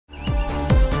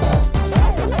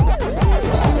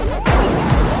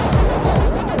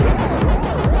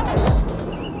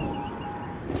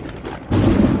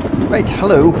Right,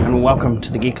 hello and welcome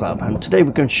to the Geek Lab, and today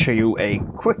we're going to show you a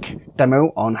quick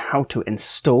demo on how to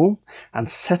install and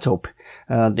set up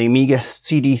the Amiga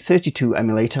CD32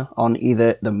 emulator on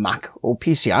either the Mac or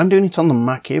PC. I'm doing it on the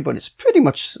Mac here, but it's pretty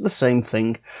much the same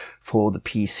thing for the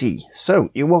PC.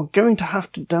 So you are going to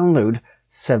have to download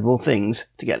several things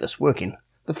to get this working.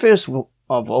 The first of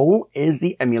all is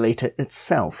the emulator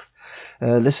itself.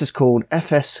 This is called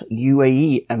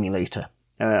FS-UAE emulator.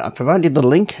 I provided the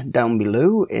link down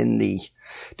below in the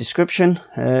description.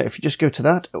 If you just go to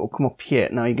that, it will come up here.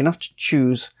 Now you're going to have to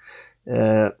choose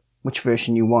which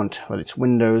version you want, whether it's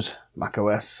Windows,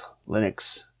 macOS,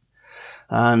 Linux.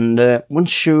 And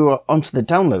once you're onto the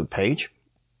download page,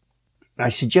 I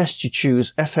suggest you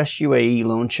choose FS-UAE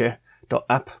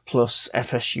launcher.app plus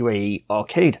FS-UAE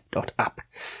arcade.app.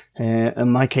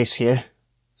 In my case here,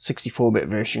 64-bit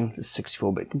version, the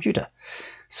 64-bit computer.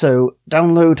 So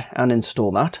download and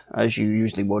install that as you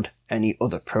usually would any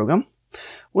other program.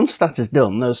 Once that is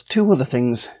done, there's two other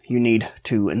things you need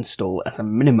to install as a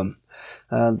minimum.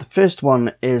 The first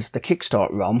one is the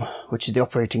Kickstart Rom, which is the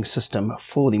operating system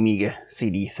for the Amiga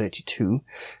CD32.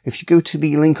 If you go to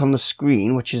the link on the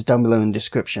screen, which is down below in the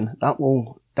description, that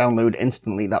will download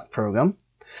instantly that program.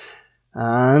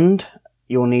 And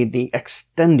you'll need the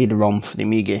extended ROM for the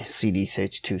Amiga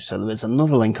CD32. So there is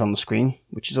another link on the screen,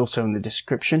 which is also in the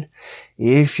description.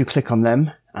 If you click on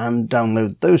them and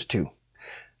download those two.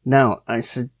 Now, I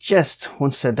suggest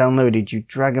once they're downloaded, you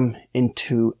drag them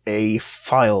into a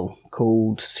file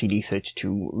called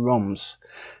CD32 ROMs.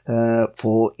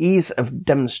 For ease of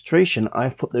demonstration,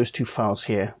 I've put those two files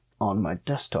here on my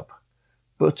desktop,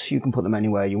 but you can put them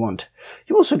anywhere you want.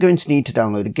 You're also going to need to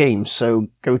download a game, so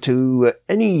go to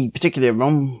any particular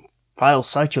ROM file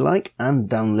site you like and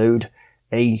download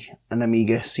an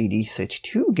Amiga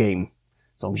CD32 game,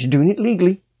 as long as you're doing it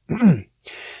legally.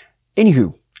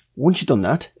 Anywho, once you've done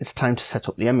that, it's time to set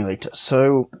up the emulator.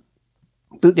 So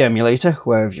boot the emulator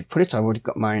wherever you've put it. I've already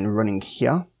got mine running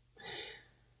here.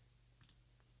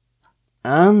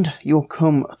 And you'll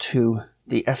come to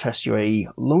the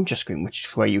FS-UAE launcher screen, which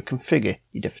is where you configure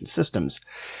your different systems.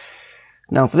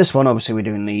 Now for this one, obviously we're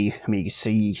doing the Amiga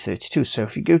CD32, so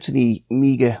if you go to the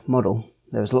Amiga model,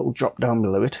 there's a little drop down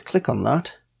below it, click on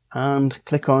that, and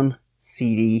click on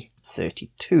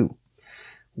CD32.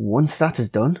 Once that is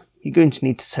done, you're going to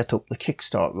need to set up the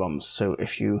Kickstart ROMs. So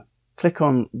if you click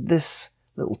on this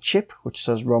little chip, which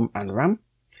says ROM and RAM,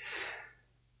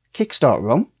 Kickstart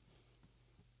ROM,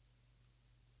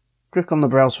 click on the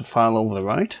browser file over the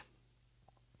right,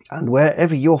 and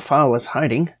wherever your file is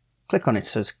hiding, click on it. It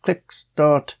says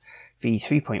Kickstart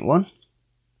v3.1,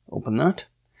 open that,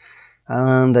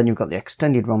 and then you've got the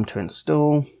extended ROM to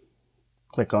install.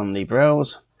 Click on the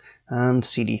browse, and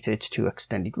CD32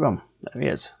 extended ROM, there it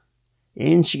is.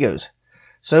 In she goes.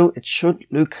 So it should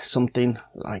look something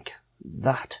like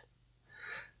that.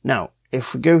 Now,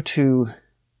 if we go to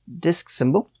disk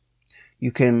symbol,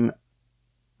 you can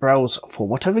browse for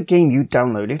whatever game you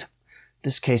downloaded. In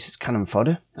this case it's Cannon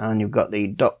Fodder, and you've got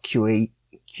the .cue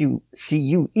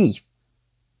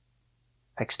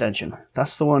extension.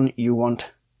 That's the one you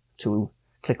want to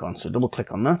click on. So double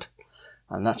click on that,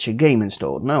 and that's your game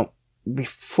installed. Now,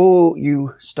 before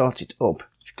you start it up,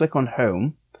 if you click on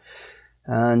home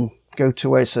and go to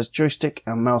where it says joystick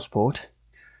and mouse port,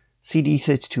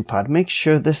 CD32 pad, make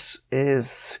sure this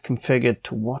is configured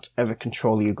to whatever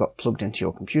controller you got plugged into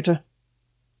your computer.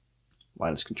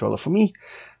 Wireless controller for me.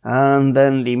 And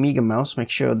then the Amiga mouse, make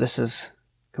sure this is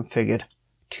configured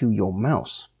to your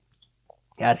mouse,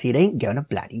 as it ain't gonna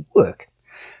bloody work.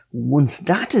 Once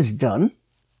that is done,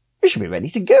 you should be ready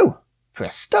to go.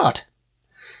 Press start,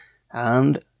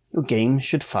 and your game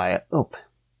should fire up.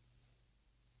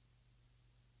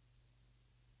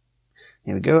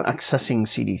 Here we go, accessing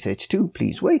CD32,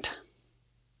 please wait.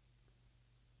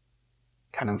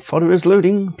 Cannon Fodder is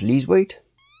loading, please wait.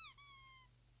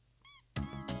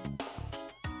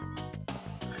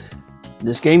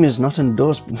 This game is not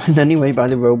endorsed in any way by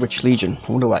the Robotch Legion,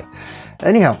 wonder why.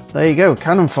 Anyhow, there you go,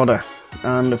 Cannon Fodder.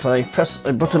 And if I press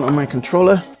a button on my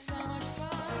controller,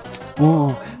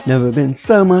 oh, never been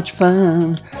so much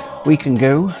fun, we can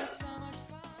go.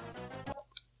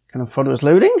 Cannon Fodder is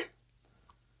loading.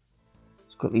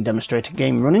 Let's quickly demonstrate a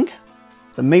game running.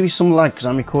 There may be some lag because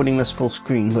I'm recording this full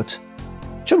screen, but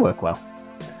it should work well.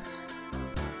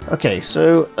 Okay,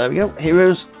 so there we go,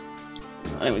 heroes.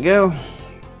 There we go.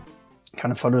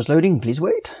 Cannon Fodder is loading, please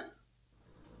wait.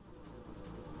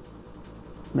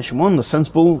 Mission 1, the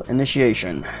sensible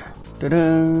initiation.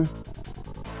 Ta-da!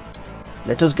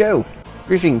 Let us go.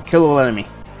 Briefing, kill all enemy.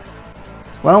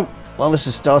 Well, while this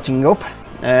is starting up,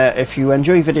 If you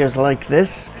enjoy videos like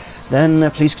this, then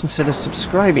please consider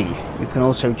subscribing. You can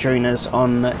also join us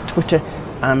on Twitter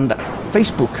and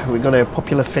Facebook. We've got a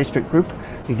popular Facebook group.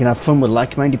 You can have fun with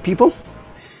like-minded people.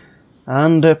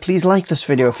 And please like this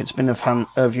video if it's been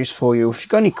of use for you. If you've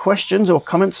got any questions or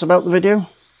comments about the video,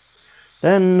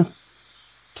 then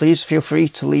please feel free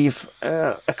to leave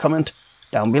a comment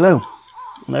down below.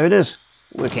 And there it is,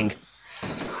 working.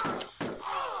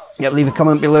 Yep, leave a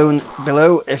comment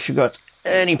below if you've got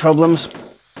any problems,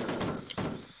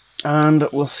 and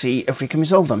we'll see if we can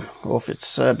resolve them. Or if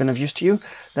it's been of use to you,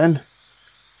 then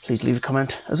please leave a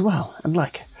comment as well and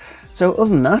like. So other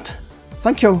than that,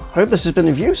 thank you. I hope this has been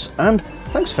of use, and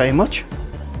thanks very much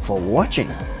for watching.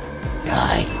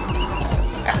 Bye.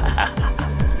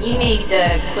 You need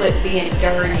to quit being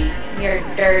dirty. You're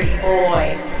a dirty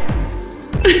boy.